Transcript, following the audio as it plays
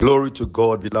Glory to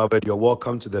God, beloved. You're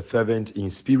welcome to the Fervent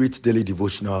In Spirit Daily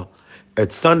Devotional.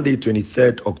 It's Sunday,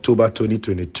 23rd October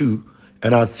 2022,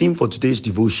 and our theme for today's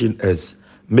devotion is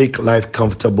Make Life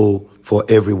Comfortable for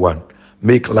Everyone.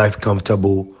 Make life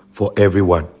comfortable for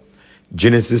everyone.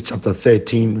 Genesis chapter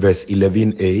 13, verse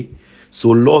 11a. So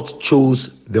Lot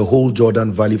chose the whole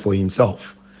Jordan Valley for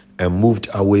himself and moved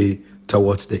away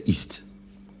towards the east.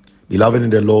 Beloved in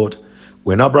the Lord,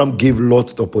 when Abraham gave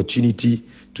Lot the opportunity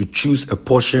to choose a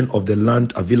portion of the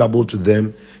land available to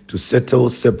them to settle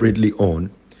separately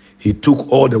on, he took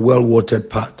all the well-watered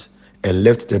part and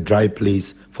left the dry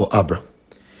place for Abraham.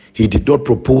 He did not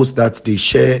propose that they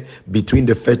share between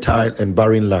the fertile and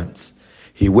barren lands.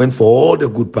 He went for all the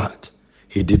good part.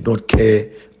 He did not care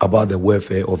about the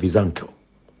welfare of his uncle.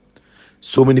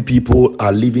 So many people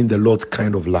are living the Lord's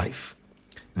kind of life.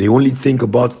 They only think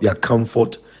about their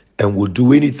comfort and will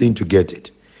do anything to get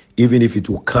it, even if it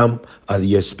will come at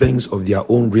the expense of their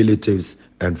own relatives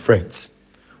and friends.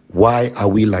 Why are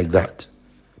we like that?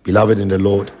 Beloved in the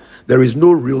Lord, there is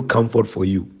no real comfort for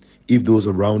you if those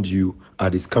around you are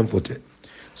discomforted.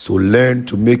 So learn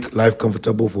to make life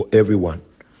comfortable for everyone.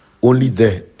 Only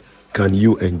then can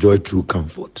you enjoy true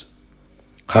comfort.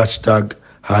 Hashtag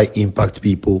high impact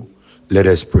people. Let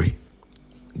us pray.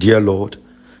 Dear Lord,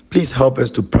 please help us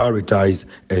to prioritize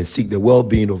and seek the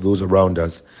well-being of those around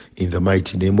us in the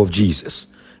mighty name of Jesus.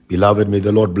 Beloved, may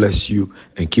the Lord bless you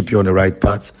and keep you on the right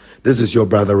path. This is your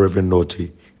brother, Reverend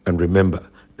Naughty. And remember,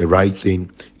 the right thing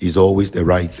is always the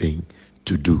right thing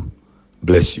to do.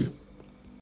 Bless you.